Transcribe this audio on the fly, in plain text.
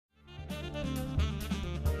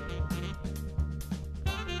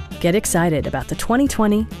Get excited about the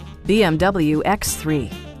 2020 BMW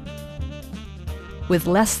X3. With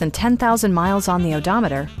less than 10,000 miles on the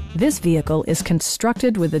odometer, this vehicle is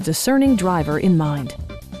constructed with a discerning driver in mind.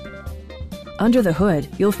 Under the hood,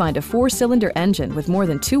 you'll find a 4-cylinder engine with more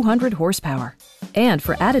than 200 horsepower. And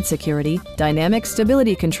for added security, dynamic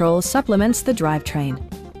stability control supplements the drivetrain.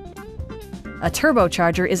 A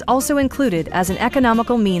turbocharger is also included as an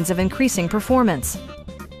economical means of increasing performance.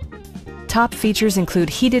 Top features include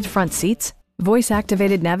heated front seats,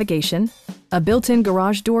 voice-activated navigation, a built-in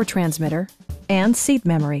garage door transmitter, and seat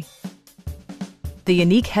memory. The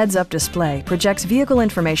unique heads-up display projects vehicle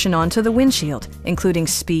information onto the windshield, including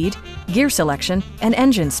speed, gear selection, and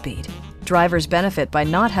engine speed. Drivers benefit by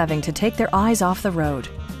not having to take their eyes off the road.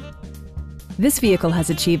 This vehicle has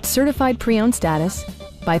achieved certified pre-owned status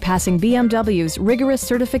by passing BMW's rigorous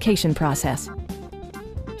certification process.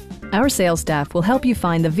 Our sales staff will help you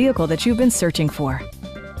find the vehicle that you've been searching for.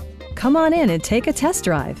 Come on in and take a test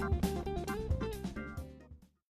drive.